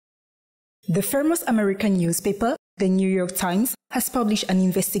The famous American newspaper, the New York Times, has published an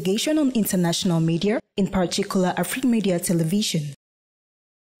investigation on international media, in particular Afrique Media Television.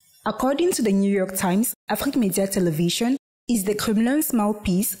 According to the New York Times, Afrique Media Television is the Kremlin's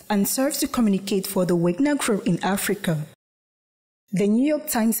mouthpiece and serves to communicate for the Wagner Group in Africa. The New York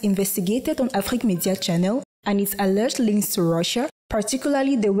Times investigated on Afrique Media channel and its alleged links to Russia,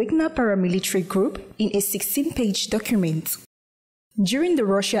 particularly the Wagner paramilitary group, in a 16-page document. During the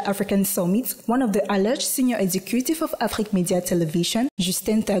Russia-African Summit, one of the alleged senior executives of Afrique Media Television,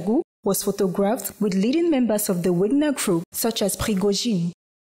 Justin Tagou, was photographed with leading members of the Wagner group, such as Prigozhin.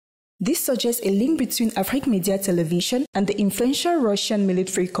 This suggests a link between Afrique Media Television and the influential Russian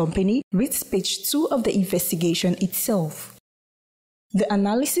military company, reads page 2 of the investigation itself. The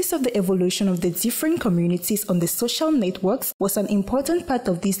analysis of the evolution of the different communities on the social networks was an important part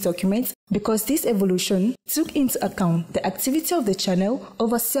of this document because this evolution took into account the activity of the channel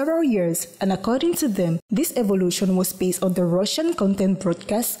over several years, and according to them, this evolution was based on the Russian content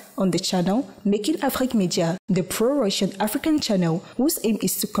broadcast on the channel, making Afrique Media the pro-Russian African channel whose aim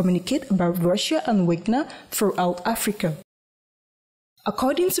is to communicate about Russia and Wagner throughout Africa.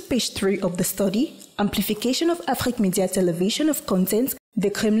 According to page 3 of the study, Amplification of Afrique Media Television of Content, the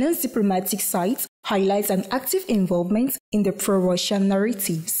Kremlin's diplomatic site highlights an active involvement in the pro-Russian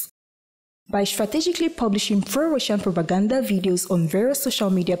narratives. By strategically publishing pro-Russian propaganda videos on various social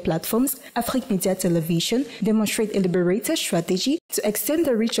media platforms, Afrique Media Television demonstrates a liberated strategy to extend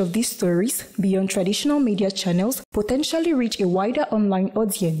the reach of these stories beyond traditional media channels, potentially reach a wider online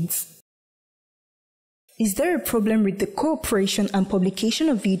audience. Is there a problem with the cooperation and publication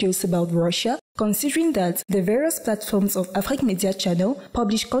of videos about Russia, considering that the various platforms of Afrique Media channel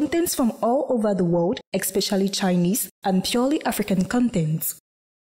publish contents from all over the world, especially Chinese and purely African content?